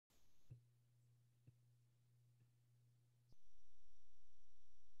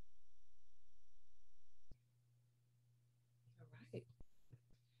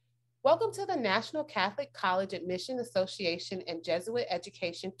Welcome to the National Catholic College Admission Association and Jesuit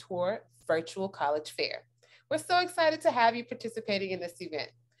Education Tour Virtual College Fair. We're so excited to have you participating in this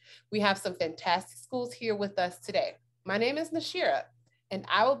event. We have some fantastic schools here with us today. My name is Nashira, and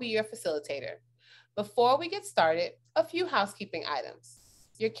I will be your facilitator. Before we get started, a few housekeeping items.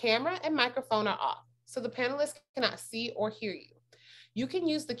 Your camera and microphone are off, so the panelists cannot see or hear you. You can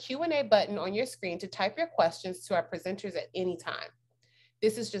use the Q&A button on your screen to type your questions to our presenters at any time.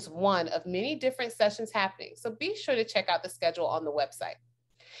 This is just one of many different sessions happening, so be sure to check out the schedule on the website.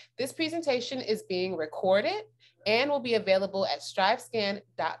 This presentation is being recorded and will be available at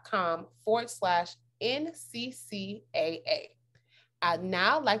strivescan.com/NCCAA. I'd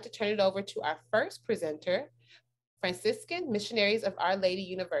now like to turn it over to our first presenter, Franciscan Missionaries of Our Lady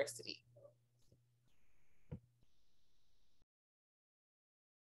University.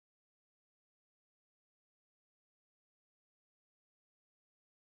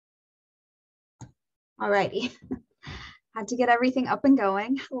 Alrighty, had to get everything up and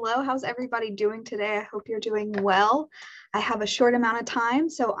going. Hello, how's everybody doing today? I hope you're doing well. I have a short amount of time,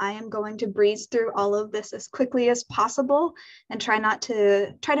 so I am going to breeze through all of this as quickly as possible and try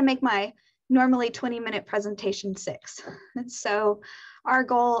to make my normally 20-minute presentation 6. So our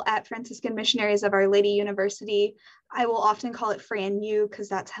goal at Franciscan Missionaries of Our Lady University, I will often call it Fran U because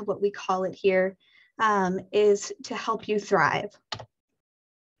that's what we call it here, is to help you thrive.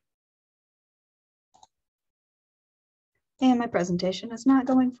 And my presentation is not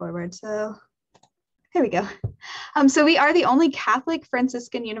going forward, so here we go. So we are the only Catholic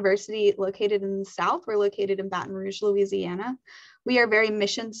Franciscan university located in the South. We're located in Baton Rouge, Louisiana. We are very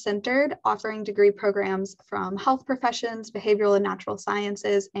mission-centered, offering degree programs from health professions, behavioral and natural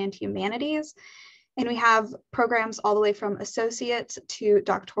sciences, and humanities. And we have programs all the way from associate to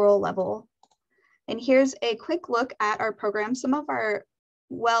doctoral level. And here's a quick look at our programs. Some of our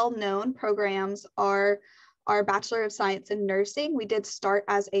well-known programs are our Bachelor of Science in Nursing. We did start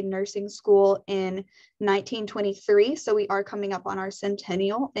as a nursing school in 1923, so we are coming up on our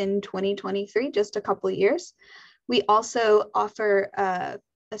centennial in 2023, just a couple of years. We also offer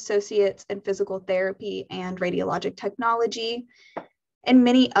associates in physical therapy and radiologic technology, and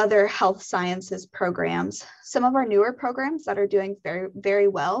many other health sciences programs. Some of our newer programs that are doing very, very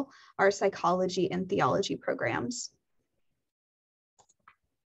well are psychology and theology programs.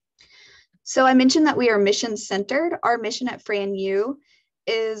 So I mentioned that we are mission-centered. Our mission at Fran U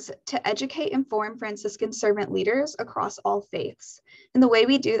is to educate, inform Franciscan servant leaders across all faiths. And the way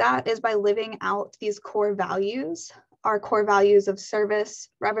we do that is by living out these core values, our core values of service,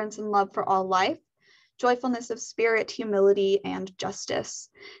 reverence, and love for all life, joyfulness of spirit, humility, and justice.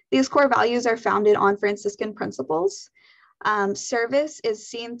 These core values are founded on Franciscan principles. Service is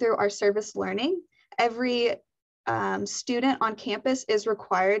seen through our service learning. Every student on campus is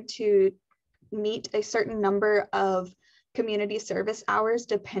required to meet a certain number of community service hours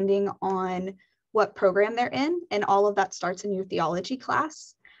depending on what program they're in, and all of that starts in your theology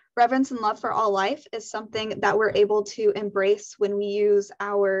class. Reverence and love for all life is something that we're able to embrace when we use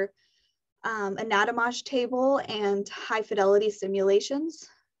our anatomage table and high fidelity simulations.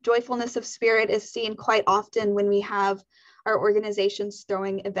 Joyfulness of spirit is seen quite often when we have our organizations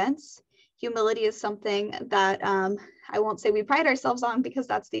throwing events. Humility is something that I won't say we pride ourselves on because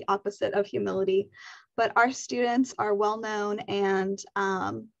that's the opposite of humility, but our students are well known and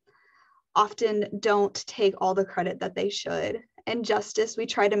often don't take all the credit that they should. And justice, we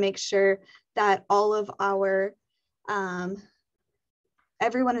try to make sure that all of our,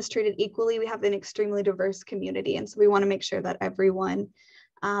 everyone is treated equally. We have an extremely diverse community, and so we want to make sure that everyone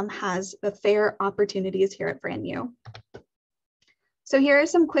has the fair opportunities here at Fran U. So here are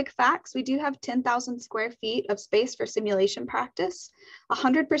some quick facts. We do have 10,000 square feet of space for simulation practice,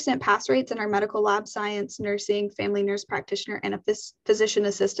 100% pass rates in our medical lab science, nursing, family nurse practitioner, and physician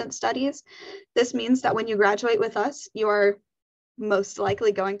assistant studies. This means that when you graduate with us, you are most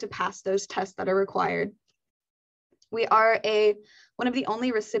likely going to pass those tests that are required. We are one of the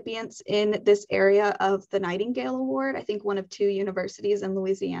only recipients in this area of the Nightingale Award, I think one of 2 universities in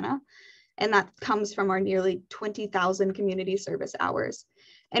Louisiana. And that comes from our nearly 20,000 community service hours.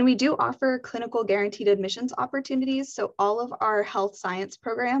 And we do offer clinical guaranteed admissions opportunities. So all of our health science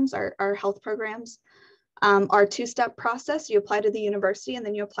programs, our health programs, are 2-step process. You apply to the university and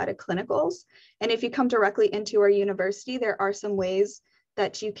then you apply to clinicals. And if you come directly into our university, there are some ways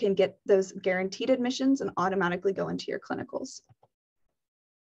that you can get those guaranteed admissions and automatically go into your clinicals.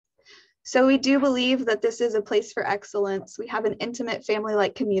 So we do believe that this is a place for excellence. We have an intimate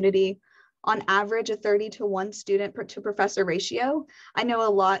family-like community. on average a 30-to-1 student to professor ratio. I know a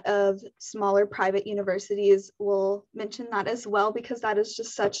lot of smaller private universities will mention that as well, because that is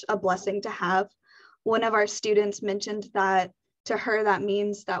just such a blessing to have. One of our students mentioned that to her, that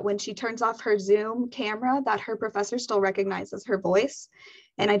means that when she turns off her Zoom camera, that her professor still recognizes her voice.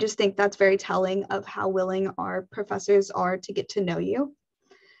 And I just think that's very telling of how willing our professors are to get to know you.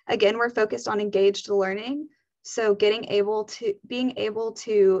 Again, we're focused on engaged learning. So being able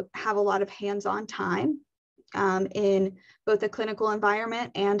to have a lot of hands-on time in both a clinical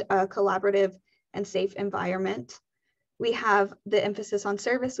environment and a collaborative and safe environment. We have the emphasis on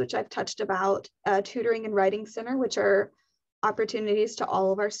service, which I've touched about, tutoring and writing center, which are opportunities to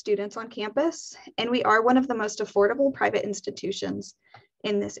all of our students on campus. And we are one of the most affordable private institutions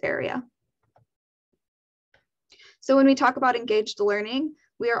in this area. So when we talk about engaged learning,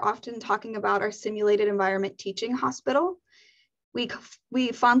 we are often talking about our simulated environment teaching hospital.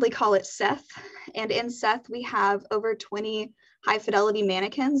 We fondly call it Seth. And in Seth, we have over 20 high fidelity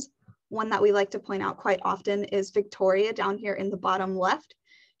mannequins. One that we like to point out quite often is Victoria down here in the bottom left.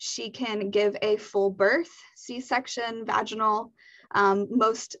 She can give a full birth, C-section, vaginal.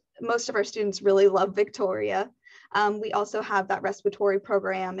 Most of our students really love Victoria. We also have that respiratory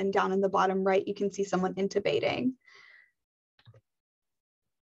program, and down in the bottom right, you can see someone intubating.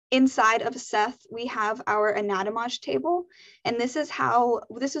 Inside of Seth, we have our anatomage table, and this is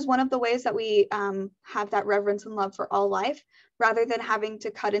one of the ways that we have that reverence and love for all life. Rather than having to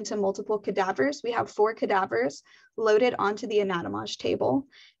cut into multiple cadavers, we have 4 cadavers loaded onto the anatomage table.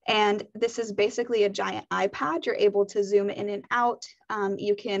 And this is basically a giant iPad. You're able to zoom in and out.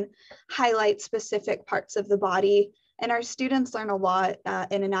 You can highlight specific parts of the body. And our students learn a lot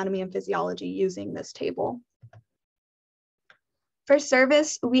in anatomy and physiology using this table. For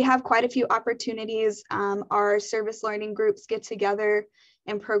service, we have quite a few opportunities. Our service learning groups get together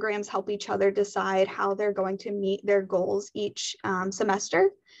and programs help each other decide how they're going to meet their goals each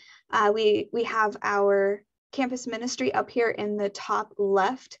semester. We have our campus ministry up here in the top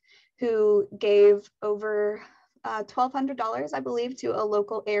left, who gave over $1,200, I believe, to a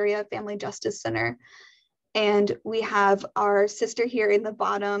local area family justice center. And we have our sister here in the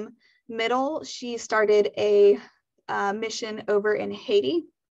bottom middle. She started a mission over in Haiti.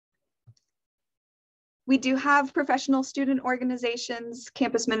 We do have professional student organizations,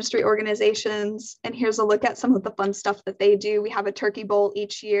 campus ministry organizations, and here's a look at some of the fun stuff that they do. We have a turkey bowl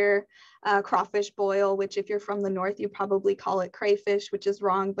each year, crawfish boil, which if you're from the north, you probably call it crayfish, which is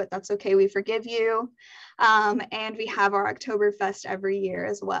wrong, but that's okay, we forgive you. And we have our Oktoberfest every year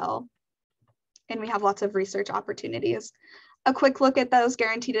as well. And we have lots of research opportunities. A quick look at those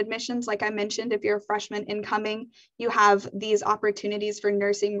guaranteed admissions. Like I mentioned, if you're a freshman incoming, you have these opportunities for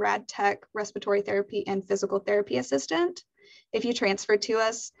nursing, rad tech, respiratory therapy, and physical therapy assistant. If you transfer to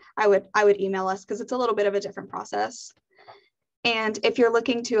us, I would email us because it's a little bit of a different process. And if you're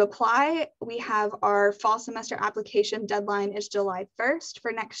looking to apply, we have our fall semester application deadline is July 1st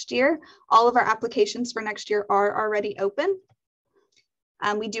for next year. All of our applications for next year are already open.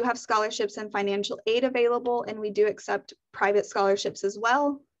 We do have scholarships and financial aid available, and we do accept private scholarships as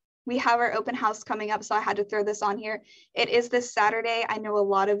well. We have our open house coming up, so I had to throw this on here. It is this Saturday. I know a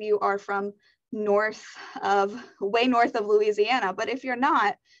lot of you are from way north of Louisiana, but if you're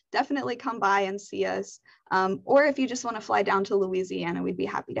not, definitely come by and see us. Or if you just want to fly down to Louisiana, we'd be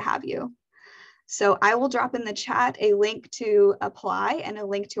happy to have you. So I will drop in the chat a link to apply and a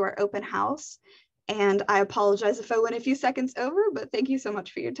link to our open house. And I apologize if I went a few seconds over, but thank you so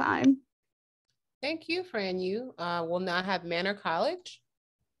much for your time. Thank you, Fran Yu. We'll now have Manor College.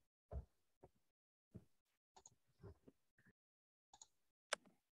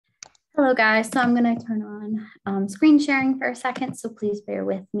 Hello guys, so I'm going to turn on screen sharing for a second, so please bear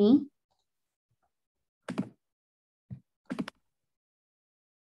with me.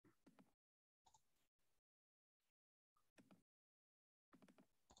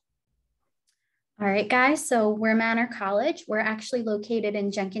 All right, guys, so we're Manor College. We're actually located in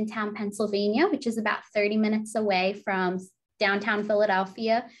Jenkintown, Pennsylvania, which is about 30 minutes away from downtown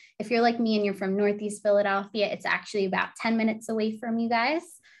Philadelphia. If you're like me and you're from Northeast Philadelphia, it's actually about 10 minutes away from you guys.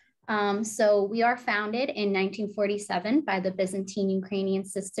 So we are founded in 1947 by the Byzantine Ukrainian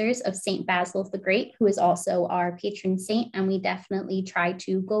Sisters of St. Basil the Great, who is also our patron saint, and we definitely try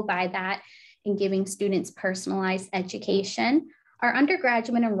to go by that in giving students personalized education. Our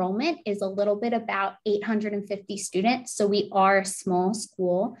undergraduate enrollment is a little bit about 850 students. So we are a small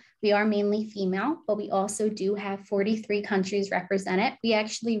school. We are mainly female, but we also do have 43 countries represented. We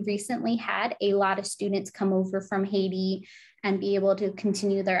actually recently had a lot of students come over from Haiti and be able to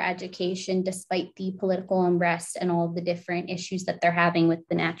continue their education despite the political unrest and all the different issues that they're having with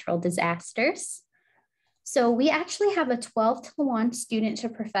the natural disasters. So we actually have a 12-to-1 student to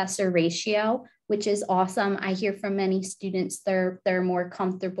professor ratio, which is awesome. I hear from many students they're more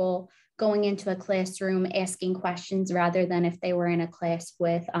comfortable going into a classroom asking questions rather than if they were in a class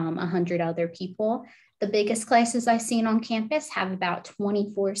with 100 other people. The biggest classes I've seen on campus have about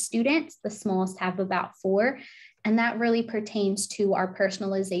 24 students. The smallest have about 4. And that really pertains to our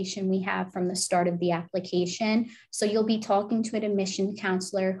personalization we have from the start of the application. So you'll be talking to an admission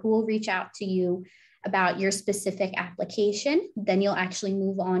counselor who will reach out to you about your specific application. Then you'll actually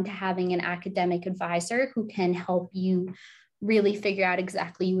move on to having an academic advisor who can help you really figure out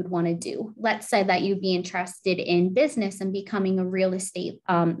exactly what you would want to do. Let's say that you'd be interested in business and becoming a real estate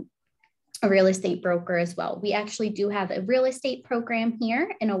broker as well. We actually do have a real estate program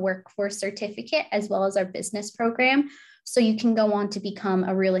here and a workforce certificate, as well as our business program. So you can go on to become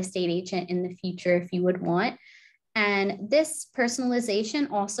a real estate agent in the future if you would want. And this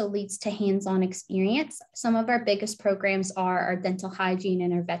personalization also leads to hands-on experience. Some of our biggest programs are our dental hygiene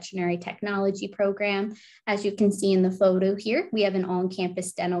and our veterinary technology program. As you can see in the photo here, we have an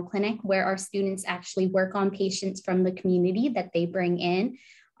on-campus dental clinic where our students actually work on patients from the community that they bring in.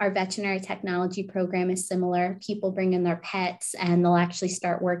 Our veterinary technology program is similar. People bring in their pets and they'll actually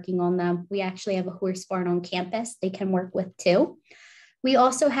start working on them. We actually have a horse barn on campus they can work with too. We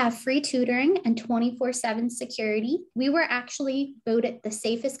also have free tutoring and 24/7 security. We were actually voted the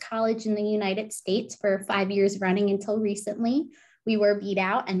safest college in the United States for 5 years running until recently. We were beat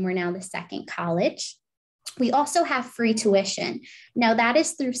out and we're now the second college. We also have free tuition. Now that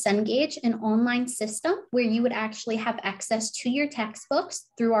is through Cengage, an online system where you would actually have access to your textbooks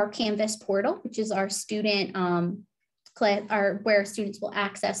through our Canvas portal, which is our student where students will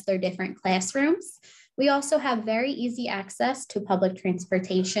access their different classrooms. We also have very easy access to public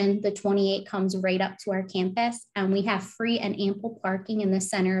transportation. The 28 comes right up to our campus, and we have free and ample parking in the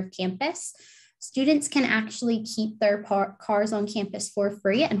center of campus. Students can actually keep their cars on campus for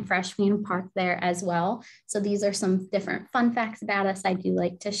free, and freshmen park there as well. So these are some different fun facts about us I do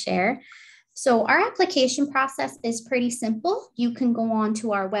like to share. So our application process is pretty simple. You can go on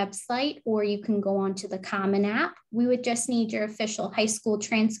to our website or you can go on to the Common App. We would just need your official high school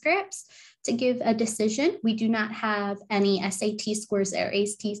transcripts to give a decision. We do not have any SAT scores or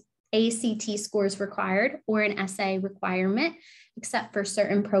ACT scores required or an essay requirement, except for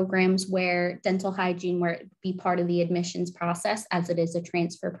certain programs where dental hygiene would be part of the admissions process as it is a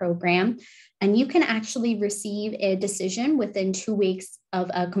transfer program. And you can actually receive a decision within 2 weeks of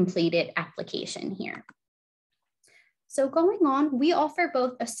a completed application here. So going on, we offer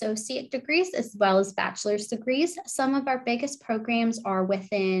both associate degrees as well as bachelor's degrees. Some of our biggest programs are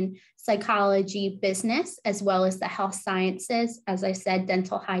within psychology, business, as well as the health sciences, as I said,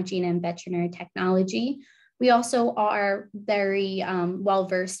 dental hygiene and veterinary technology. We also are very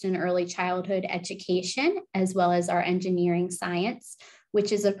well-versed in early childhood education, as well as our engineering science,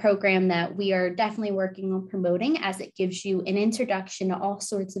 which is a program that we are definitely working on promoting as it gives you an introduction to all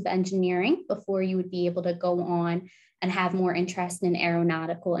sorts of engineering before you would be able to go on and have more interest in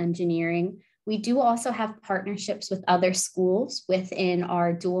aeronautical engineering. We do also have partnerships with other schools within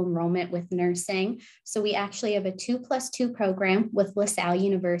our dual enrollment with nursing. So we actually have a 2+2 program with LaSalle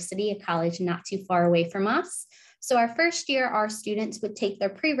University, a college not too far away from us. So our first year, our students would take their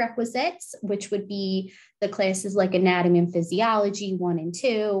prerequisites, which would be the classes like anatomy and physiology 1 and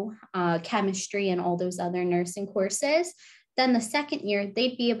 2, chemistry, and all those other nursing courses. Then the second year,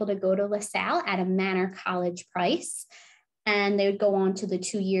 they'd be able to go to LaSalle at a Manor College price, and they would go on to the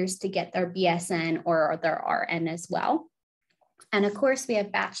 2 years to get their BSN or their RN as well. And of course, we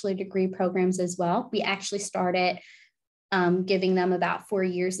have bachelor degree programs as well. We actually started giving them about 4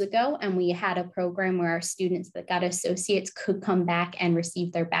 years ago, and we had a program where our students that got associates could come back and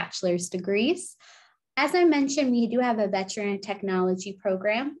receive their bachelor's degrees. As I mentioned, we do have a veterinary technology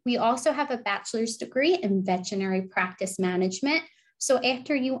program. We also have a bachelor's degree in veterinary practice management. So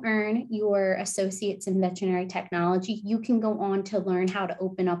after you earn your associates in veterinary technology, you can go on to learn how to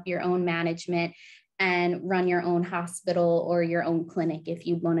open up your own management and run your own hospital or your own clinic if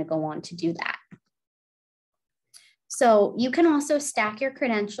you want to go on to do that. So you can also stack your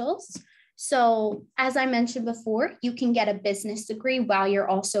credentials. So as I mentioned before, you can get a business degree while you're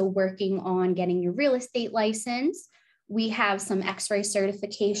also working on getting your real estate license. We have some X-ray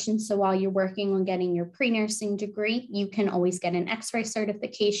certification. So while you're working on getting your pre-nursing degree, you can always get an X-ray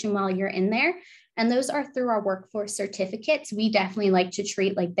certification while you're in there. And those are through our workforce certificates. We definitely like to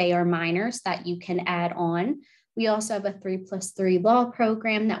treat like they are minors that you can add on. We also have a 3+3 law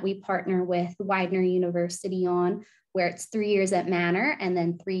program that we partner with Widener University on. where it's 3 years at Manor and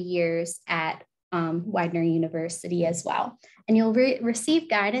then 3 years at Widener University as well. And you'll receive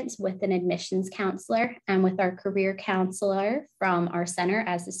guidance with an admissions counselor and with our career counselor from our center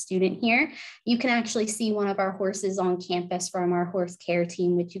as a student here. You can actually see one of our horses on campus from our horse care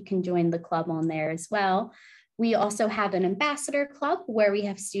team, which you can join the club on there as well. We also have an ambassador club where we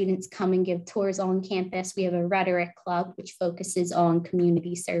have students come and give tours on campus. We have a rhetoric club, which focuses on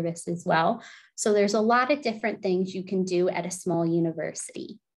community service as well. So there's a lot of different things you can do at a small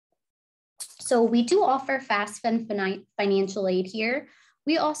university. So we do offer FAFSA financial aid here.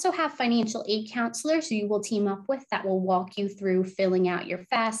 We also have financial aid counselors who you will team up with that will walk you through filling out your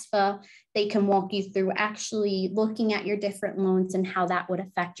FAFSA. They can walk you through actually looking at your different loans and how that would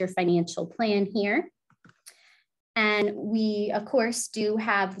affect your financial plan here. And we, of course, do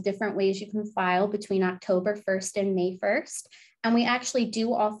have different ways you can file between October 1st and May 1st. And we actually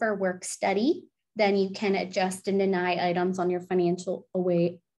do offer work study. Then you can adjust and deny items on your financial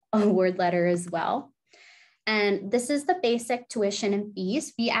award letter as well. And this is the basic tuition and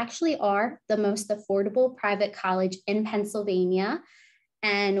fees. We actually are the most affordable private college in Pennsylvania.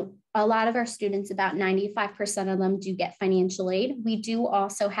 And a lot of our students, about 95% of them, do get financial aid. We do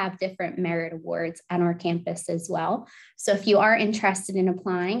also have different merit awards on our campus as well. So if you are interested in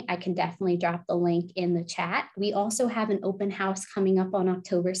applying, I can definitely drop the link in the chat. We also have an open house coming up on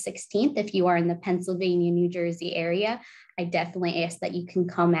October 16th. If you are in the Pennsylvania, New Jersey area, I definitely ask that you can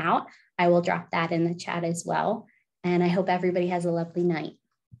come out. I will drop that in the chat as well. And I hope everybody has a lovely night.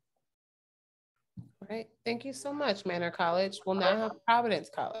 All right, thank you so much, Manor College. We'll now have Providence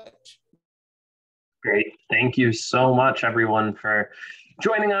College. Great, thank you so much, everyone, for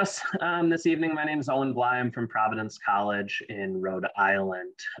joining us this evening. My name is Owen Bly. I'm from Providence College in Rhode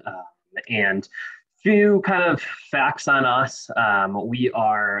Island. And a few kind of facts on us. We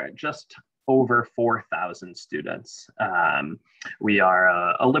are just over 4,000 students. We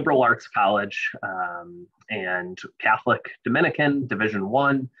are a liberal arts college and Catholic Dominican, Division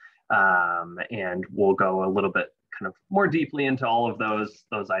I. And we'll go a little bit kind of more deeply into all of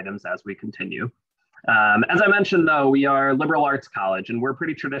those items as we continue. As I mentioned, though, we are liberal arts college, and we're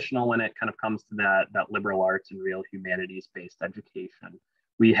pretty traditional when it kind of comes to that liberal arts and real humanities-based education.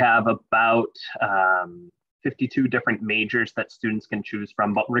 We have about 52 different majors that students can choose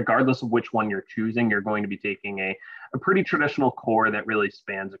from, but regardless of which one you're choosing, you're going to be taking a pretty traditional core that really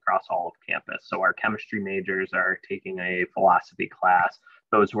spans across all of campus. So our chemistry majors are taking a philosophy class.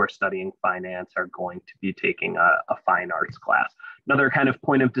 Those who are studying finance are going to be taking a fine arts class. Another kind of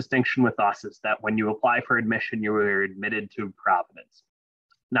point of distinction with us is that when you apply for admission, you are admitted to Providence,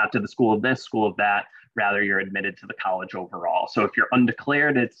 not to the school of this, school of that. Rather, you're admitted to the college overall. So if you're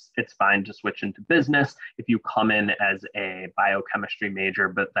undeclared, it's fine to switch into business. If you come in as a biochemistry major,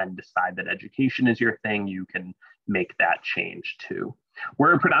 but then decide that education is your thing, you can make that change too.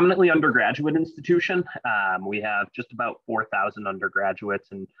 We're a predominantly undergraduate institution. We have just about 4,000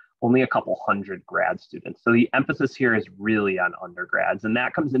 undergraduates and only a couple hundred grad students. So the emphasis here is really on undergrads, and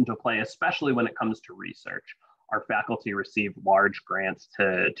that comes into play, especially when it comes to research. Our faculty receive large grants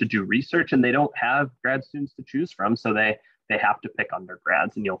to do research, and they don't have grad students to choose from, so they have to pick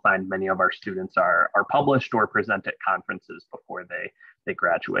undergrads, and you'll find many of our students are published or present at conferences before they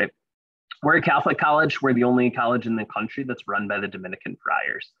graduate. We're a Catholic college. We're the only college in the country that's run by the Dominican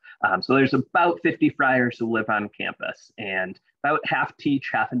friars. So there's about 50 friars who live on campus, and about half teach,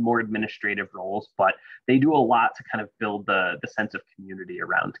 half in more administrative roles, but they do a lot to kind of build the sense of community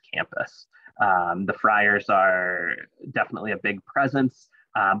around campus. The friars are definitely a big presence.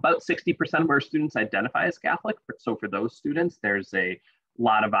 About 60% of our students identify as Catholic. So for those students, there's a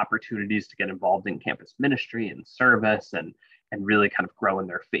lot of opportunities to get involved in campus ministry and service and really kind of grow in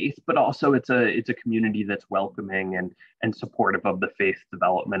their faith, but also it's a community that's welcoming and supportive of the faith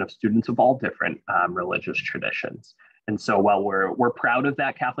development of students of all different religious traditions. And so while we're proud of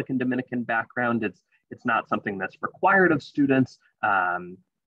that Catholic and Dominican background, it's not something that's required of students,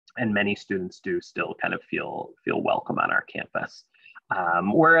 and many students do still kind of feel welcome on our campus.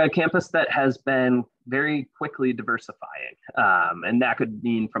 We're a campus that has been very quickly diversifying, and that could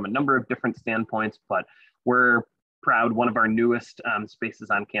mean from a number of different standpoints, but we're proud. One of our newest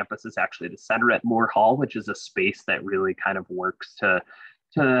spaces on campus is actually the Center at Moore Hall, which is a space that really kind of works to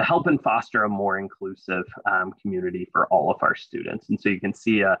help and foster a more inclusive community for all of our students. And so you can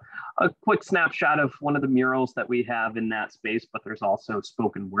see a quick snapshot of one of the murals that we have in that space, but there's also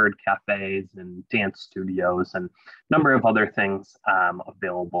spoken word cafes and dance studios and a number of other things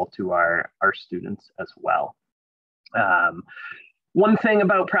available to our students as well. One thing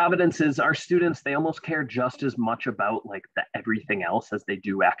about Providence is our students, they almost care just as much about like the everything else as they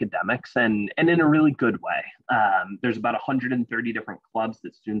do academics, and in a really good way. There's about 130 different clubs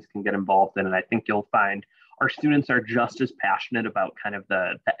that students can get involved in, and I think you'll find our students are just as passionate about kind of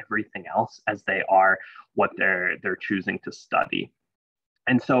the everything else as they are what they're choosing to study.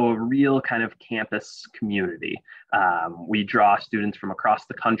 And so a real kind of campus community. We draw students from across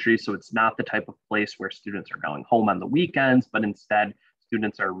the country, so it's not the type of place where students are going home on the weekends, but instead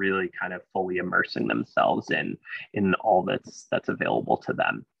students are really kind of fully immersing themselves in all that's available to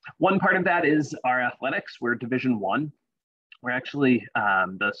them. One part of that is our athletics. We're Division I. We're actually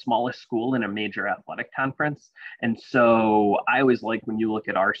the smallest school in a major athletic conference. And so I always like when you look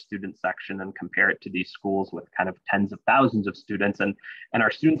at our student section and compare it to these schools with kind of tens of thousands of students, and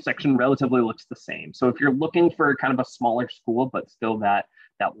our student section relatively looks the same. So if you're looking for kind of a smaller school, but still that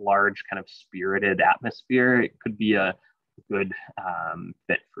large kind of spirited atmosphere, it could be a good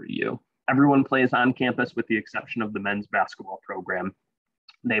fit for you. Everyone plays on campus with the exception of the men's basketball program.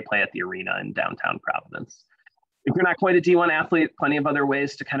 They play at the arena in downtown Providence. If you're not quite a D1 athlete, plenty of other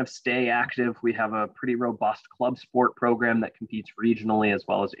ways to kind of stay active. We have a pretty robust club sport program that competes regionally, as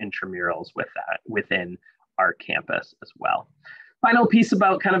well as intramurals within our campus as well. Final piece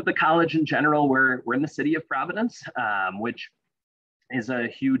about kind of the college in general, we're in the city of Providence, which is a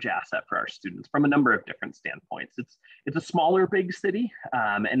huge asset for our students from a number of different standpoints. It's a smaller big city,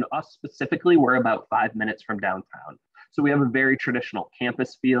 and us specifically, we're about 5 minutes from downtown. So we have a very traditional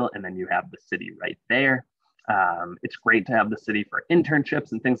campus feel, and then you have the city right there. It's great to have the city for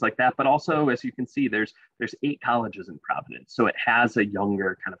internships and things like that, but also, as you can see, there's 8 colleges in Providence, so it has a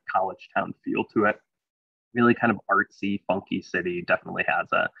younger kind of college town feel to it. Really kind of artsy, funky city, definitely has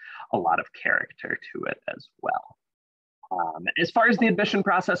a lot of character to it as well. As far as the admission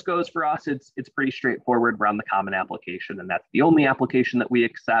process goes for us, it's pretty straightforward. We're on the common application, and that's the only application that we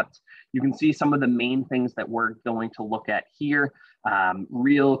accept. You can see some of the main things that we're going to look at here.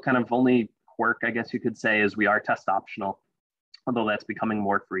 Real kind of only quirk, I guess you could say, is we are test optional, although that's becoming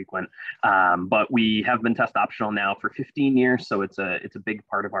more frequent. But we have been test optional now for 15 years, so it's a big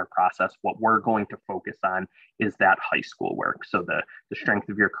part of our process. What we're going to focus on is that high school work, so the strength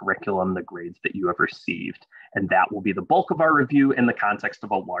of your curriculum, the grades that you have received, and that will be the bulk of our review in the context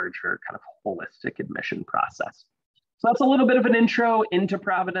of a larger kind of holistic admission process. So that's a little bit of an intro into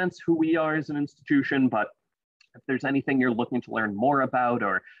Providence, who we are as an institution, but if there's anything you're looking to learn more about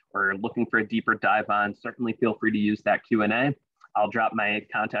or looking for a deeper dive on, certainly feel free to use that Q&A. I'll drop my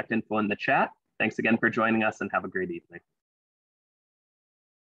contact info in the chat. Thanks again for joining us, and have a great evening.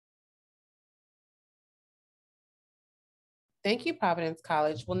 Thank you, Providence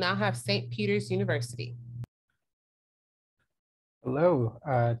College. We'll now have St. Peter's University. Hello,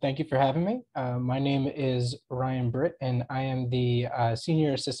 thank you for having me. My name is Ryan Britt, and I am the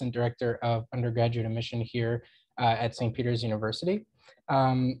Senior Assistant Director of Undergraduate Admission here at St. Peter's University.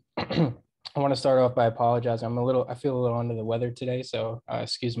 I want to start off by apologizing. I feel a little under the weather today, so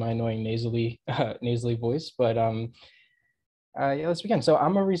excuse my annoying nasally voice. But yeah, let's begin. So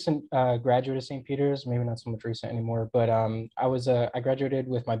I'm a recent graduate of St. Peter's, maybe not so much recent anymore, but I graduated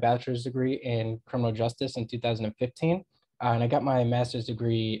with my bachelor's degree in criminal justice in 2015, and I got my master's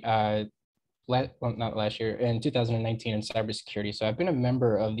degree not last year, in 2019 in cybersecurity. So I've been a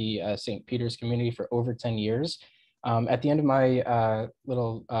member of the St. Peter's community for over 10 years. At the end of my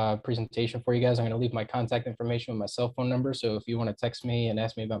little presentation for you guys, I'm going to leave my contact information with my cell phone number. So if you want to text me and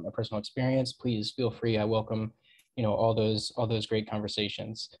ask me about my personal experience, please feel free. I welcome, all those great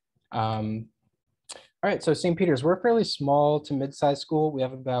conversations. All right, so St. Peter's, we're a fairly small to mid-sized school. We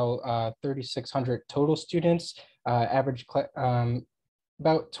have about 3,600 total students.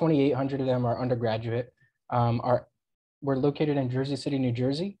 About 2,800 of them are undergraduate. We're located in Jersey City, New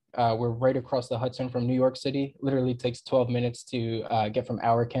Jersey. We're right across the Hudson from New York City. Literally takes 12 minutes to get from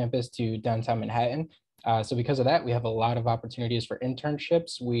our campus to downtown Manhattan. So because of that, we have a lot of opportunities for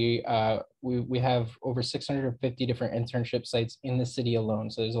internships. We have over 650 different internship sites in the city alone.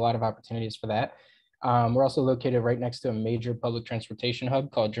 So there's a lot of opportunities for that. We're also located right next to a major public transportation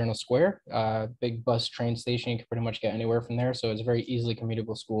hub called Journal Square, big bus train station. You can pretty much get anywhere from there. So it's a very easily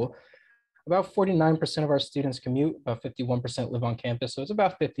commutable school. About 49% of our students commute, about 51% live on campus. So it's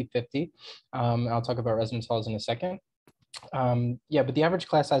about 50-50. I'll talk about residence halls in a second. Yeah, but the average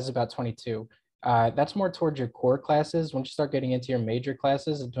class size is about 22. That's more towards your core classes. Once you start getting into your major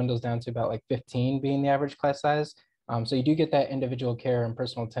classes, it dwindles down to about like 15 being the average class size. So you do get that individual care and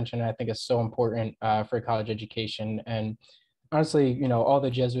personal attention, and I think is so important for college education. And honestly, all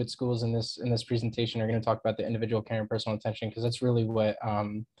the Jesuit schools in this presentation are going to talk about the individual care and personal attention, because that's really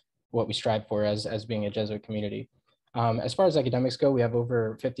what we strive for as being a Jesuit community. As far as academics go, we have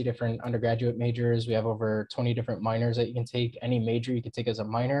over 50 different undergraduate majors. We have over 20 different minors that you can take. Any major you can take as a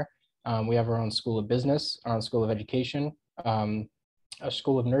minor. We have our own School of Business, our own School of Education, a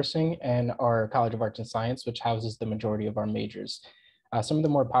School of Nursing, and our College of Arts and Science, which houses the majority of our majors. Some of the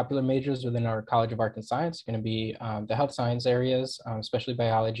more popular majors within our College of Arts and Science are going to be the health science areas, especially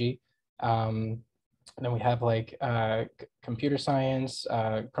biology. And then we have like computer science,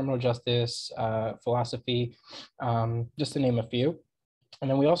 criminal justice, philosophy, just to name a few. And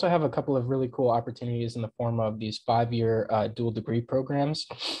then we also have a couple of really cool opportunities in the form of these 5-year dual degree programs.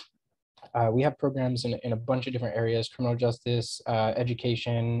 We have programs in a bunch of different areas: criminal justice,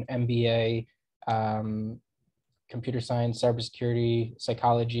 education, MBA, computer science, cybersecurity,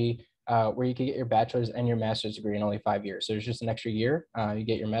 psychology, where you can get your bachelor's and your master's degree in only 5 years. So there's just an extra year, you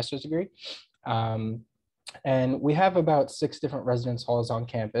get your master's degree. And we have about 6 different residence halls on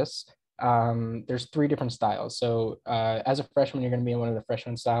campus. There's 3 different styles. So as a freshman, you're going to be in one of the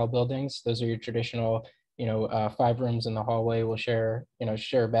freshman style buildings. Those are your traditional, 5 rooms in the hallway. We'll share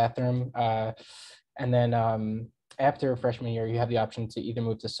a bathroom. And then after freshman year, you have the option to either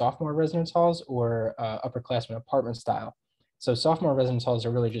move to sophomore residence halls or upperclassmen apartment style. So sophomore residence halls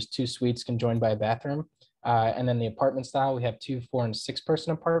are really just 2 suites conjoined by a bathroom. And then the apartment style, we have 2 4- and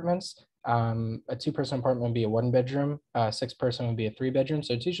 6-person apartments. A 2-person apartment would be a 1-bedroom, 6-person would be a 3-bedroom.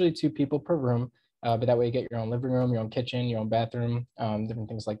 So it's usually 2 people per room, but that way you get your own living room, your own kitchen, your own bathroom, different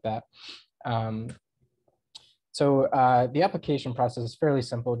things like that. So the application process is fairly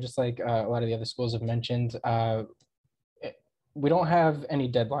simple, just like a lot of the other schools have mentioned. We don't have any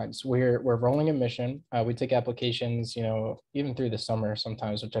deadlines. We're rolling admission. We take applications, even through the summer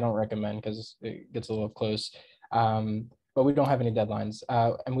sometimes, which I don't recommend because it gets a little close. But we don't have any deadlines.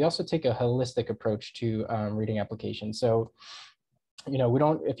 And we also take a holistic approach to reading applications. So, we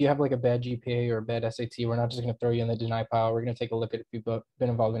don't, if you have like a bad GPA or a bad SAT, we're not just going to throw you in the deny pile. We're going to take a look at if you've been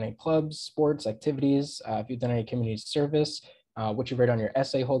involved in any clubs, sports, activities, if you've done any community service, what you write on your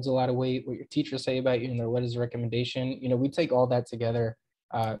essay holds a lot of weight, what your teachers say about you in their letters of recommendation. We take all that together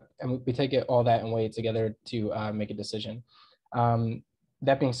and we take all that and weigh it together to make a decision.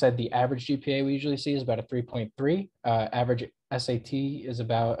 That being said, the average GPA we usually see is about a 3.3. Average SAT is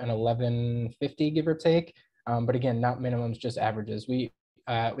about an 1150, give or take. But again, not minimums, just averages. We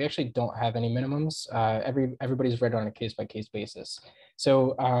actually don't have any minimums. Everybody's read on a case-by-case basis.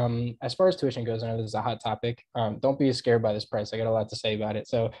 So as far as tuition goes, I know this is a hot topic. Don't be scared by this price. I got a lot to say about it.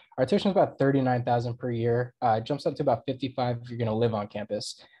 So our tuition is about $39,000 per year. Jumps up to about $55,000 if you're going to live on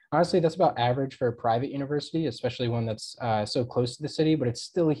campus. Honestly, that's about average for a private university, especially one that's so close to the city, but it's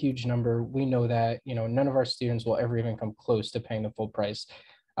still a huge number. We know that, none of our students will ever even come close to paying the full price.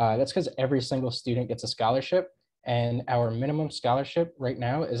 That's because every single student gets a scholarship, and our minimum scholarship right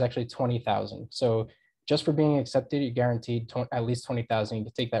now is actually $20,000. So just for being accepted, you're guaranteed at least $20,000. You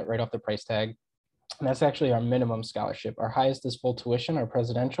can take that right off the price tag. And that's actually our minimum scholarship. Our highest is full tuition, our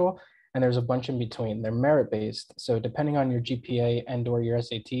presidential, and there's a bunch in between. They're merit-based. So depending on your GPA and or your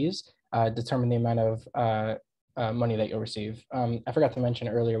SATs, determine the amount of money that you'll receive. I forgot to mention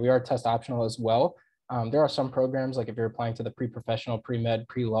earlier, we are test optional as well. There are some programs, like if you're applying to the pre-professional, pre-med,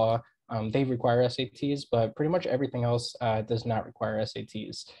 pre-law, they require SATs, but pretty much everything else does not require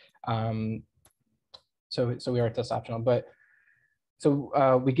SATs. So we are test optional, but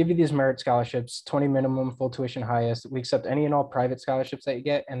so we give you these merit scholarships, 20 minimum, full tuition highest. We accept any and all private scholarships that you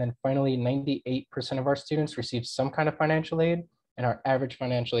get. And then finally, 98% of our students receive some kind of financial aid. And our average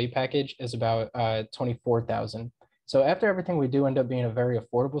financial aid package is about $24,000. So after everything, we do end up being a very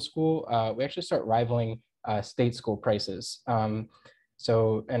affordable school. We actually start rivaling state school prices.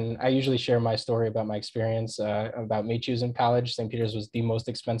 And I usually share my story about my experience about me choosing college. St. Peter's was the most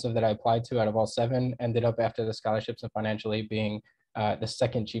expensive that I applied to out of all 7, ended up after the scholarships and financial aid being the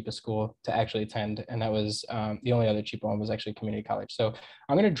second cheapest school to actually attend. And that was the only other cheaper one was actually community college. So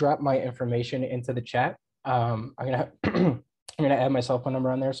I'm going to drop my information into the chat. I'm going to add my cell phone number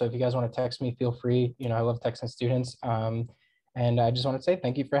on there. So if you guys want to text me, feel free. I love texting students. And I just want to say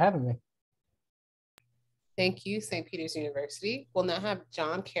thank you for having me. Thank you, St. Peter's University. We'll now have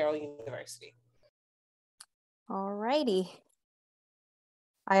John Carroll University. All righty.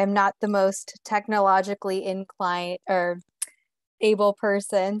 I am not the most technologically inclined or able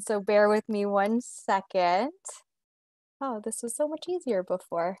person, so bear with me 1 second. Oh, this was so much easier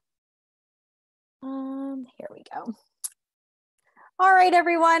before. Here we go. All right,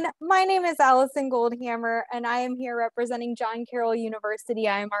 everyone. My name is Allison Goldhammer, and I am here representing John Carroll University.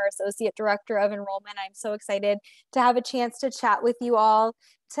 I am our Associate Director of Enrollment. I'm so excited to have a chance to chat with you all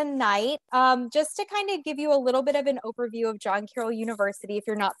tonight. Just to kind of give you a little bit of an overview of John Carroll University, if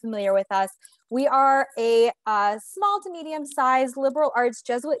you're not familiar with us, we are a small to medium-sized liberal arts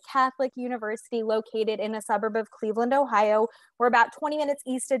Jesuit Catholic university located in a suburb of Cleveland, Ohio. We're about 20 minutes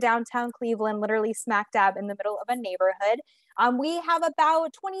east of downtown Cleveland, literally smack dab in the middle of a neighborhood. We have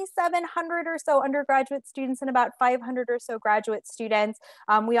about 2,700 or so undergraduate students and about 500 or so graduate students.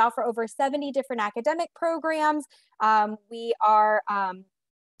 We offer over 70 different academic programs. We are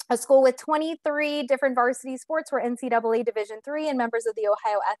a school with 23 different varsity sports. We're NCAA Division III and members of the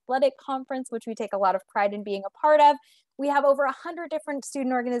Ohio Athletic Conference, which we take a lot of pride in being a part of. We have over 100 different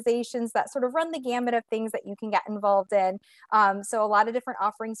student organizations that sort of run the gamut of things that you can get involved in. So a lot of different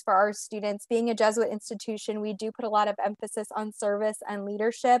offerings for our students. Being a Jesuit institution, we do put a lot of emphasis on service and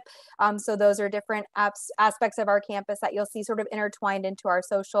leadership. So those are different aspects of our campus that you'll see sort of intertwined into our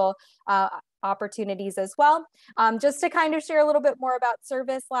social opportunities as well. Just to kind of share a little bit more about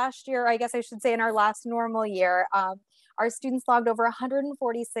service last year, I guess I should say in our last normal year, our students logged over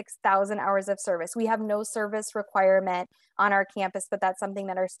 146,000 hours of service. We have no service requirement on our campus, but that's something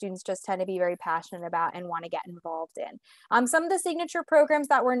that our students just tend to be very passionate about and want to get involved in. Some of the signature programs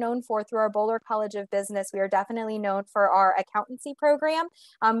that we're known for through our Boulder College of Business, we are definitely known for our accountancy program,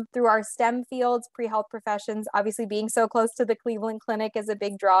 through our STEM fields, pre-health professions, obviously being so close to the Cleveland Clinic is a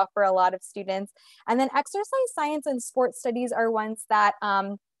big draw for a lot of students. And then exercise science and sports studies are ones that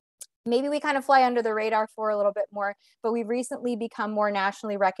maybe we kind of fly under the radar for a little bit more, but we've recently become more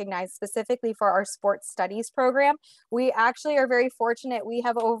nationally recognized specifically for our sports studies program. We actually are very fortunate. We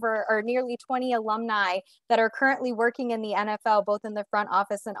have over or nearly 20 alumni that are currently working in the NFL, both in the front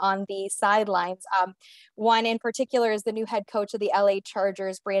office and on the sidelines. One in particular is the new head coach of the LA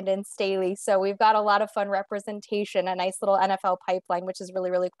Chargers, Brandon Staley. So we've got a lot of fun representation, a nice little NFL pipeline, which is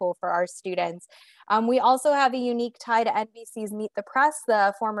really, really cool for our students. We also have a unique tie to NBC's Meet the Press,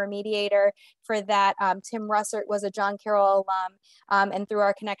 the former mediator for that. Tim Russert was a John Carroll alum, and through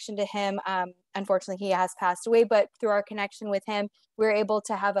our connection to him, unfortunately he has passed away, but through our connection with him, we're able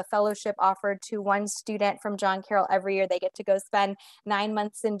to have a fellowship offered to one student from John Carroll every year. They get to go spend 9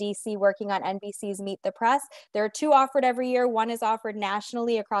 months in DC working on NBC's Meet the Press. There are 2 offered every year. One is offered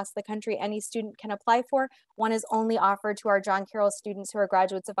nationally across the country. Any student can apply for. One is only offered to our John Carroll students who are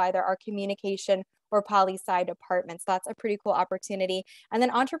graduates of either our communication or poli-sci departments. That's a pretty cool opportunity. And then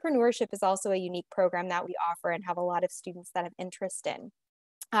entrepreneurship is also a unique program that we offer and have a lot of students that have interest in.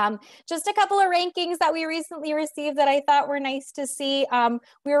 Just a couple of rankings that we recently received that I thought were nice to see.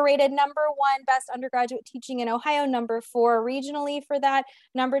 We were rated #1 best undergraduate teaching in Ohio, #4 regionally for that,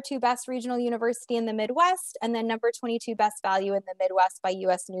 #2 best regional university in the Midwest, and then #22 best value in the Midwest by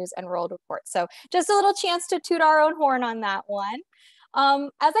US News and World Report. So just a little chance to toot our own horn on that one.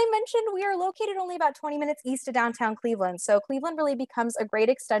 As I mentioned, we are located only about 20 minutes east of downtown Cleveland. So Cleveland really becomes a great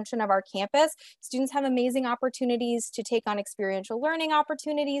extension of our campus. Students have amazing opportunities to take on experiential learning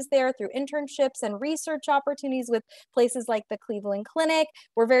opportunities there through internships and research opportunities with places like the Cleveland Clinic.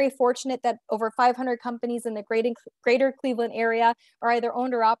 We're very fortunate that over 500 companies in the greater Cleveland area are either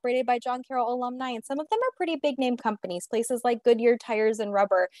owned or operated by John Carroll alumni, and some of them are pretty big name companies, places like Goodyear Tires and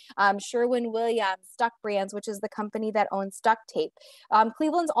Rubber, Sherwin-Williams, Duck Brands, which is the company that owns Duct Tape.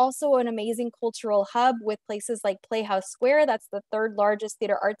 Cleveland's also an amazing cultural hub with places like Playhouse Square. That's the 3rd largest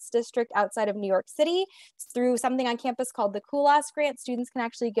theater arts district outside of New York City. Through something on campus called the Cool Ass Grant, students can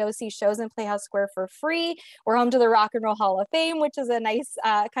actually go see shows in Playhouse Square for free. We're home to the Rock and Roll Hall of Fame, which is a nice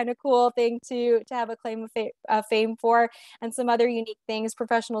kind of cool thing to have a claim of fame for, and some other unique things,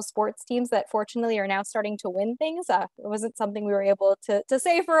 professional sports teams that fortunately are now starting to win things. It wasn't something we were able to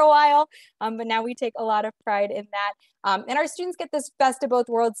say for a while, but now we take a lot of pride in that. And our students get this best of both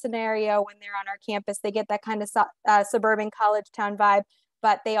worlds scenario when they're on our campus. They get that kind of suburban college town vibe,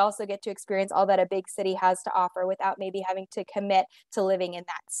 but they also get to experience all that a big city has to offer without maybe having to commit to living in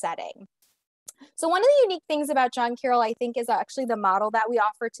that setting. So one of the unique things about John Carroll, I think, is actually the model that we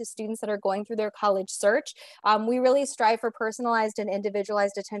offer to students that are going through their college search. We really strive for personalized and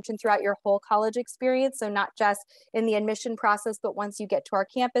individualized attention throughout your whole college experience. So not just in the admission process, but once you get to our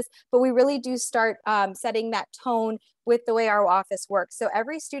campus, but we really do start setting that tone with the way our office works. So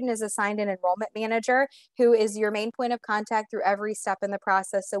every student is assigned an enrollment manager who is your main point of contact through every step in the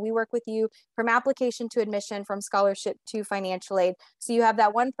process. So we work with you from application to admission, from scholarship to financial aid. So you have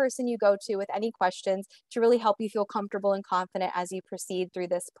that one person you go to with any questions to really help you feel comfortable and confident as you proceed through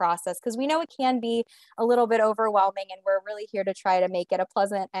this process. Because we know it can be a little bit overwhelming, and we're really here to try to make it a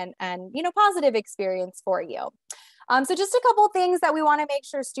pleasant and positive experience for you. So just a couple things that we want to make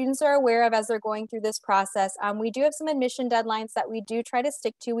sure students are aware of as they're going through this process. We do have some admission deadlines that we do try to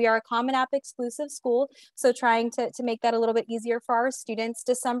stick to. We are a Common App exclusive school, so trying to make that a little bit easier for our students.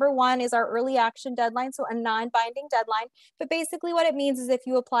 December 1 is our early action deadline, so a non-binding deadline. But basically what it means is if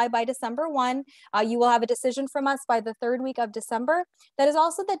you apply by December 1, you will have a decision from us by the 3rd week of December. That is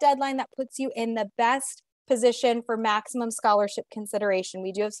also the deadline that puts you in the best position for maximum scholarship consideration.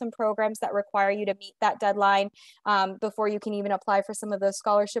 We do have some programs that require you to meet that deadline before you can even apply for some of those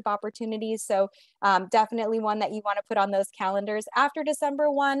scholarship opportunities. So definitely one that you want to put on those calendars. After December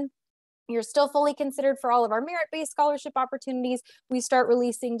 1, you're still fully considered for all of our merit-based scholarship opportunities. We start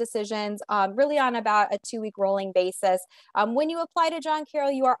releasing decisions really on about a 2-week rolling basis. When you apply to John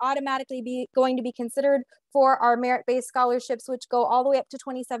Carroll, you are automatically going to be considered for our merit-based scholarships, which go all the way up to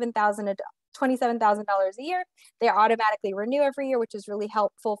 $27,000 a year. They automatically renew every year, which is really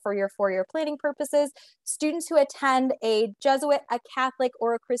helpful for your 4-year planning purposes. Students who attend a Jesuit, a Catholic,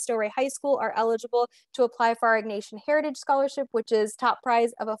 or a Cristo Rey high school are eligible to apply for our Ignatian Heritage Scholarship, which is top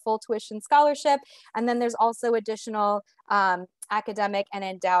prize of a full tuition scholarship. And then there's also additional academic and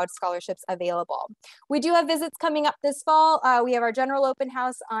endowed scholarships available. We do have visits coming up this fall. We have our general open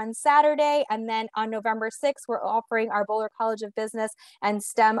house on Saturday, and then on November 6th, we're offering our Boulder College of Business and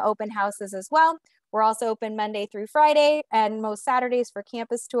STEM open houses as well. We're also open Monday through Friday and most Saturdays for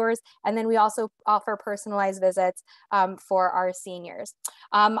campus tours. And then we also offer personalized visits for our seniors.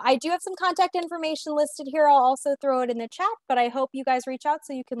 I do have some contact information listed here. I'll also throw it in the chat, but I hope you guys reach out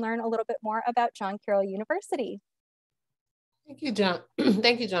so you can learn a little bit more about John Carroll University. Thank you, John.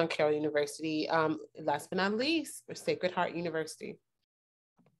 Thank you, John Carroll University. Last but not least, for Sacred Heart University.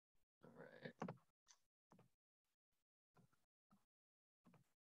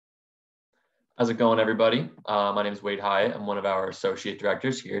 How's it going, everybody? My name is Wade Hyatt. I'm one of our associate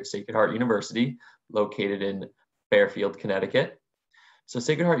directors here at Sacred Heart University, located in Fairfield, Connecticut. So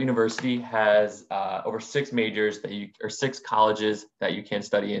Sacred Heart University has over 6 majors or 6 colleges that you can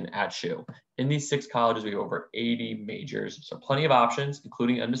study in at SHU. In these 6 colleges, we have over 80 majors, so plenty of options,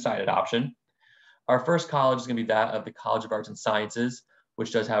 including undecided option. Our first college is going to be that of the College of Arts and Sciences,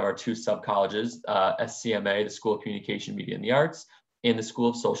 which does have our 2 sub-colleges, SCMA, the School of Communication, Media, and the Arts, and the School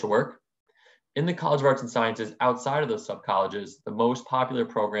of Social Work. In the College of Arts and Sciences, outside of those sub-colleges, the most popular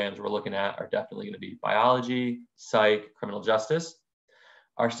programs we're looking at are definitely going to be biology, psych, criminal justice.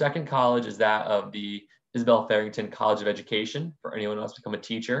 Our second college is that of the Isabel Farrington College of Education, for anyone who wants to become a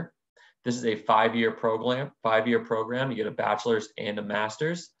teacher. This is a 5-year program. You get a bachelor's and a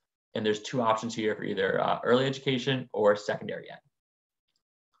master's, and there's 2 options here for either early education or secondary ed.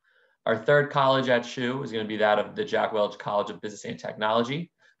 Our third college at SHU is going to be that of the Jack Welch College of Business and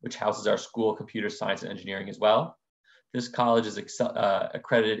Technology, which houses our School of Computer Science and Engineering as well. This college is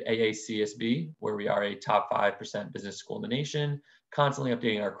accredited AACSB, where we are a top 5% business school in the nation, constantly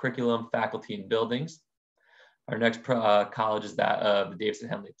updating our curriculum, faculty, and buildings. Our next college is that of the Davidson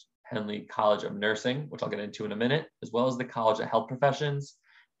Henley College of Nursing, which I'll get into in a minute, as well as the College of Health Professions,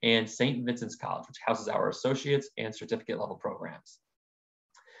 and St. Vincent's College, which houses our associates and certificate level programs.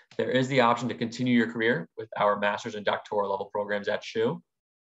 There is the option to continue your career with our master's and doctoral level programs at SHU.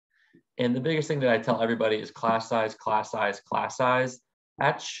 And the biggest thing that I tell everybody is class size, class size, class size.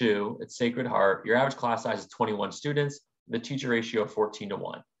 At SHU, at Sacred Heart, your average class size is 21 students, the teacher ratio of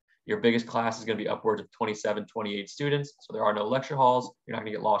 14:1. Your biggest class is going to be upwards of 27, 28 students. So there are no lecture halls. You're not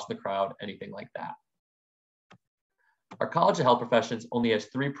going to get lost in the crowd, anything like that. Our College of Health Professions only has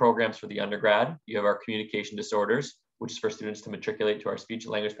 3 programs for the undergrad. You have our communication disorders, which is for students to matriculate to our speech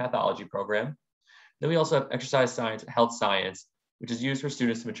and language pathology program. Then we also have exercise science and health science, which is used for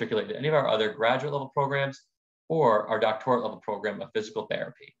students to matriculate to any of our other graduate level programs or our doctorate level program of physical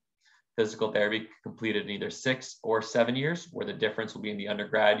therapy. Physical therapy completed in either 6 or 7 years, where the difference will be in the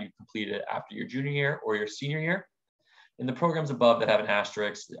undergrad you completed after your junior year or your senior year. And the programs above that have an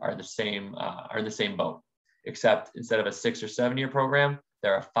asterisk are in the same boat, except instead of a 6 or 7 year program,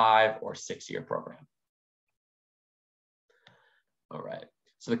 they're a 5 or 6 year program. All right,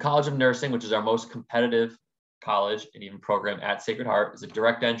 so the College of Nursing, which is our most competitive college and even program at Sacred Heart, is a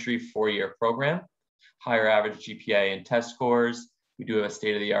direct entry 4-year program, higher average GPA and test scores. We do have a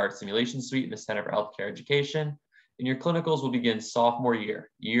state-of-the-art simulation suite in the Center for Healthcare Education. And your clinicals will begin sophomore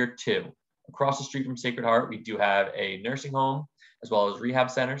year, year 2. Across the street from Sacred Heart, we do have a nursing home as well as rehab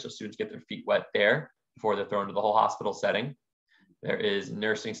center, so students get their feet wet there before they're thrown to the whole hospital setting. There is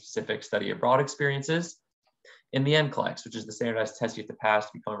nursing-specific study abroad experiences. In the NCLEX, which is the standardized test you have to pass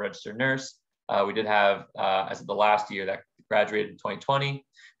to become a registered nurse, we did have, as of the last year that graduated in 2020,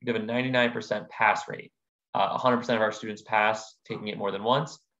 we have a 99% pass rate. 100% of our students pass taking it more than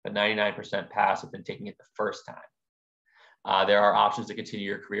once, but 99% pass have been taking it the first time. There are options to continue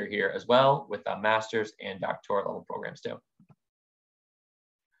your career here as well with master's and doctorate level programs too.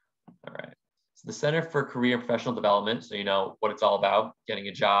 All right. So the Center for Career and Professional Development, so you know what it's all about, getting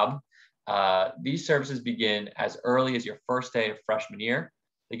a job. These services begin as early as your first day of freshman year.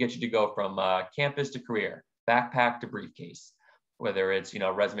 They get you to go from campus to career, backpack to briefcase, whether it's,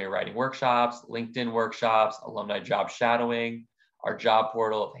 resume writing workshops, LinkedIn workshops, alumni job shadowing, our job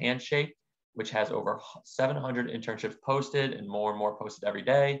portal of Handshake, which has over 700 internships posted and more posted every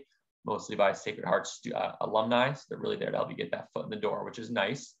day, mostly by Sacred Heart alumni. So they're really there to help you get that foot in the door, which is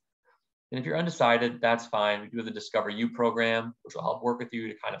nice. And if you're undecided, that's fine. We do have the Discover You program, which will help work with you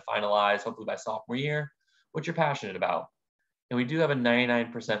to kind of finalize, hopefully by sophomore year, what you're passionate about. And we do have a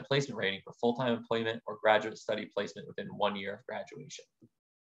 99% placement rating for full-time employment or graduate study placement within 1 year of graduation.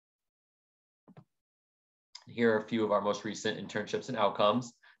 Here are a few of our most recent internships and outcomes.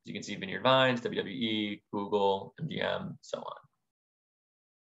 As you can see, Vineyard Vines, WWE, Google, MGM, so on.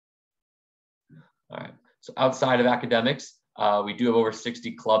 All right, so outside of academics, we do have over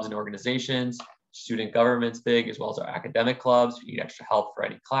 60 clubs and organizations. Student government's big, as well as our academic clubs. If you need extra help for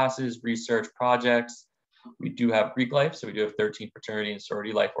any classes, research, projects. We do have Greek life, so we do have 13 fraternity and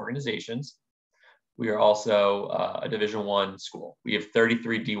sorority life organizations. We are also a Division I school. We have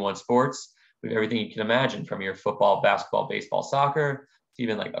 33 D1 sports. We have everything you can imagine, from your football, basketball, baseball, soccer, to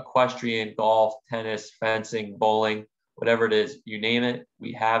even like equestrian, golf, tennis, fencing, bowling, whatever it is, you name it,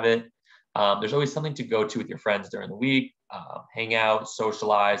 we have it. There's always something to go to with your friends during the week, hang out,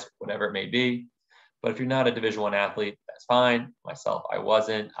 socialize, whatever it may be. But if you're not a Division I athlete, that's fine. Myself, I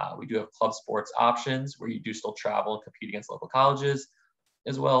wasn't. We do have club sports options where you do still travel and compete against local colleges,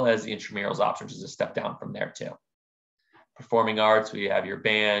 as well as the intramurals option, which is a step down from there too. Performing arts, we have your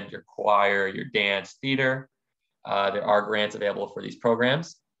band, your choir, your dance, theater. There are grants available for these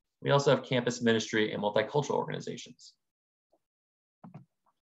programs. We also have campus ministry and multicultural organizations.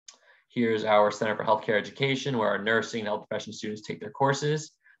 Here's our Center for Healthcare Education, where our nursing and health profession students take their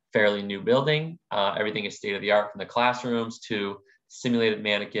courses. Fairly new building. Everything is state of the art, from the classrooms to simulated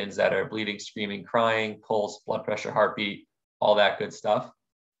mannequins that are bleeding, screaming, crying, pulse, blood pressure, heartbeat, all that good stuff.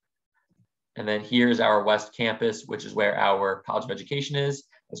 And then here's our West Campus, which is where our College of Education is,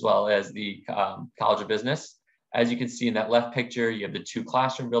 as well as the College of Business. As you can see in that left picture, you have the 2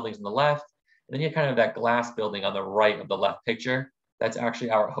 classroom buildings on the left, and then you have kind of that glass building on the right of the left picture. That's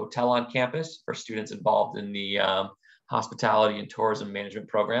actually our hotel on campus for students involved in the hospitality and tourism management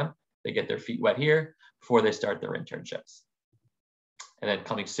program. They get their feet wet here before they start their internships. And then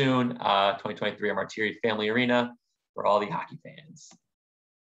coming soon, 2023, our Martiri Family Arena for all the hockey fans.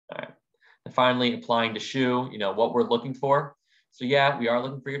 All right. And finally, applying to SHU, what we're looking for. So yeah, we are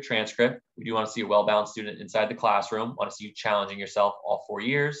looking for your transcript. We do want to see a well-balanced student inside the classroom. Want to see you challenging yourself all 4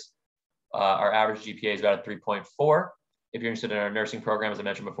 years. Our average GPA is about a 3.4. If you're interested in our nursing program, as I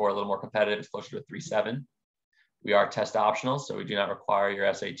mentioned before, a little more competitive, it's closer to a 3.7. We are test optional, so we do not require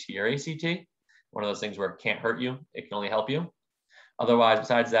your SAT or ACT. One of those things where it can't hurt you, it can only help you. Otherwise,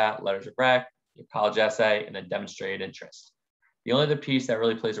 besides that, letters of rec, your college essay, and then demonstrated interest. The only other piece that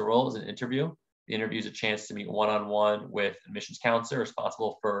really plays a role is an interview. The interview is a chance to meet one-on-one with admissions counselor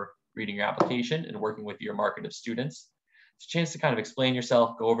responsible for reading your application and working with your market of students. It's a chance to kind of explain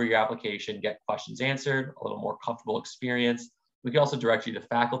yourself, go over your application, get questions answered, a little more comfortable experience. We can also direct you to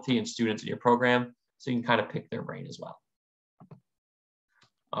faculty and students in your program, so you can kind of pick their brain as well.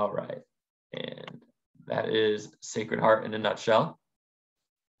 All right, and that is Sacred Heart in a nutshell.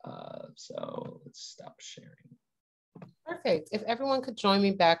 So let's stop sharing. Perfect. If everyone could join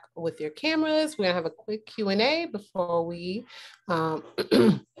me back with your cameras, we're gonna have a quick Q&A before we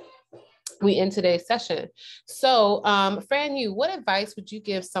we end today's session. So Fran, what advice would you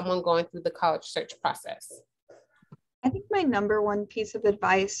give someone going through the college search process? I think my number one piece of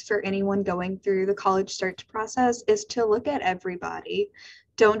advice for anyone going through the college search process is to look at everybody.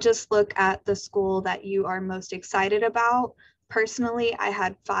 Don't just look at the school that you are most excited about. Personally, I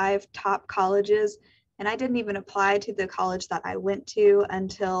had 5 top colleges, and I didn't even apply to the college that I went to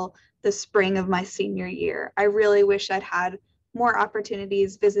until the spring of my senior year. I really wish I'd had more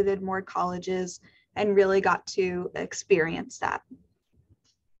opportunities, visited more colleges, and really got to experience that.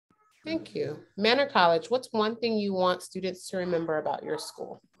 Thank you. Manor College, what's one thing you want students to remember about your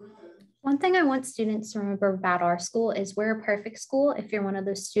school? One thing I want students to remember about our school is we're a perfect school if you're one of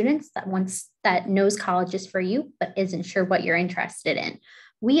those students that knows college is for you, but isn't sure what you're interested in.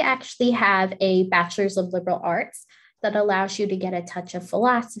 We actually have a Bachelor's of Liberal Arts. that allows you to get a touch of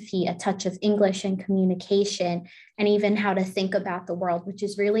philosophy, a touch of English and communication, and even how to think about the world, which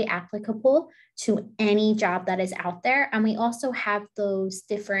is really applicable to any job that is out there. And we also have those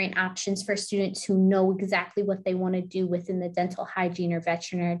different options for students who know exactly what they want to do within the dental hygiene or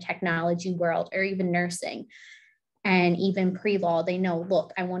veterinary technology world, or even nursing. And even pre-law, they know,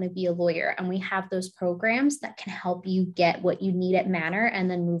 look, I want to be a lawyer. And we have those programs that can help you get what you need at Manor and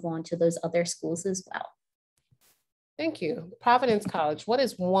then move on to those other schools as well. Thank you. Providence College, what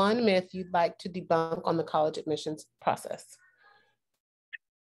is one myth you'd like to debunk on the college admissions process?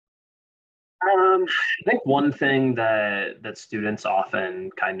 I think one thing that students often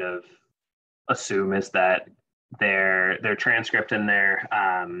kind of assume is that their transcript and their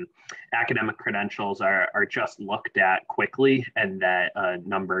academic credentials are just looked at quickly, and that a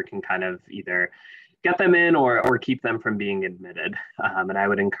number can kind of either get them in or keep them from being admitted. And I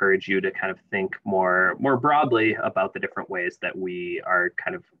would encourage you to kind of think more broadly about the different ways that we are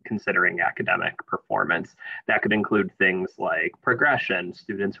kind of considering academic performance. That could include things like progression,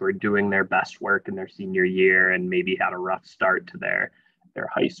 students who are doing their best work in their senior year and maybe had a rough start to their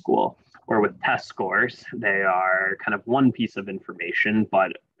high school. Or with test scores, they are kind of one piece of information,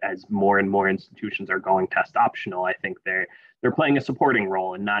 but as more and more institutions are going test optional, I think they're playing a supporting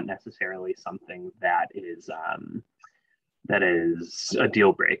role and not necessarily something that is a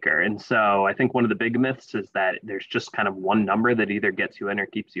deal breaker. And so I think one of the big myths is that there's just kind of one number that either gets you in or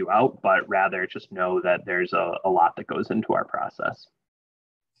keeps you out, but rather just know that there's a lot that goes into our process.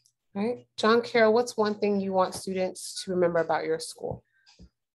 All right, John Carroll, what's one thing you want students to remember about your school?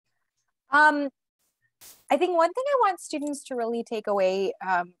 I think one thing I want students to really take away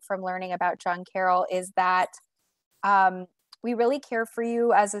from learning about John Carroll is that we really care for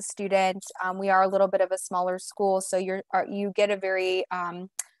you as a student. We are a little bit of a smaller school, so you get a very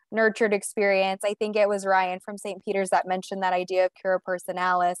nurtured experience. I think it was Ryan from St. Peter's that mentioned that idea of cura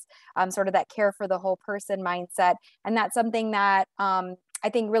personalis, sort of that care for the whole person mindset. And that's something that I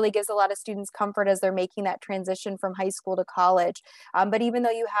think really gives a lot of students comfort as they're making that transition from high school to college. But even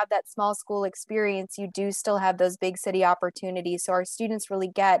though you have that small school experience, you do still have those big city opportunities. So our students really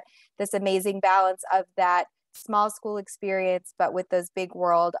get this amazing balance of that small school experience, but with those big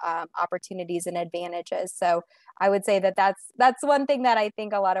world opportunities and advantages. So I would say that that's one thing that I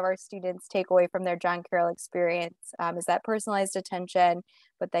think a lot of our students take away from their John Carroll experience is that personalized attention,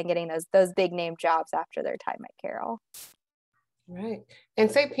 but then getting those big name jobs after their time at Carroll. Right. And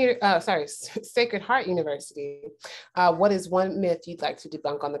Sacred Heart University, what is one myth you'd like to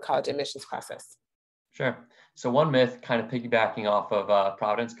debunk on the college admissions process? Sure. So one myth, kind of piggybacking off of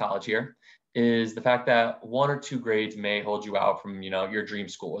Providence College here, is the fact that 1 or 2 grades may hold you out from, your dream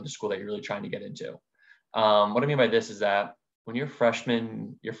school or the school that you're really trying to get into. What I mean by this is that when you're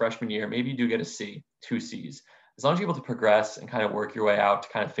your freshman year, maybe you do get a C, 2 Cs. As long as you're able to progress and kind of work your way out to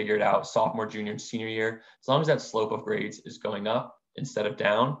kind of figure it out sophomore, junior, and senior year, as long as that slope of grades is going up instead of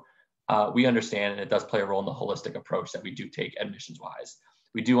down, we understand, and it does play a role in the holistic approach that we do take admissions-wise.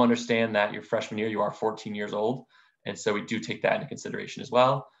 We do understand that your freshman year, you are 14 years old, and so we do take that into consideration as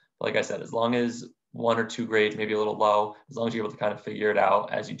well. But like I said, as long as 1 or 2 grades, maybe a little low, as long as you're able to kind of figure it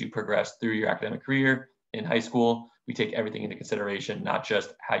out as you do progress through your academic career in high school, we take everything into consideration, not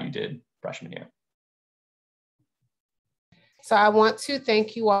just how you did freshman year. So I want to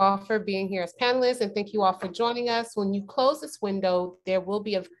thank you all for being here as panelists, and thank you all for joining us. When you close this window, there will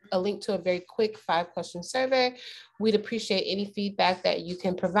be a link to a very quick 5-question survey. We'd appreciate any feedback that you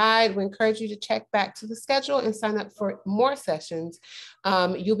can provide. We encourage you to check back to the schedule and sign up for more sessions.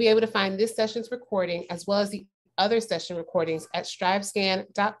 You'll be able to find this session's recording as well as the other session recordings at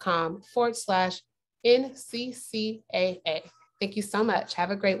strivescan.com/NCCAA. Thank you so much. Have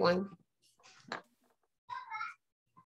a great one.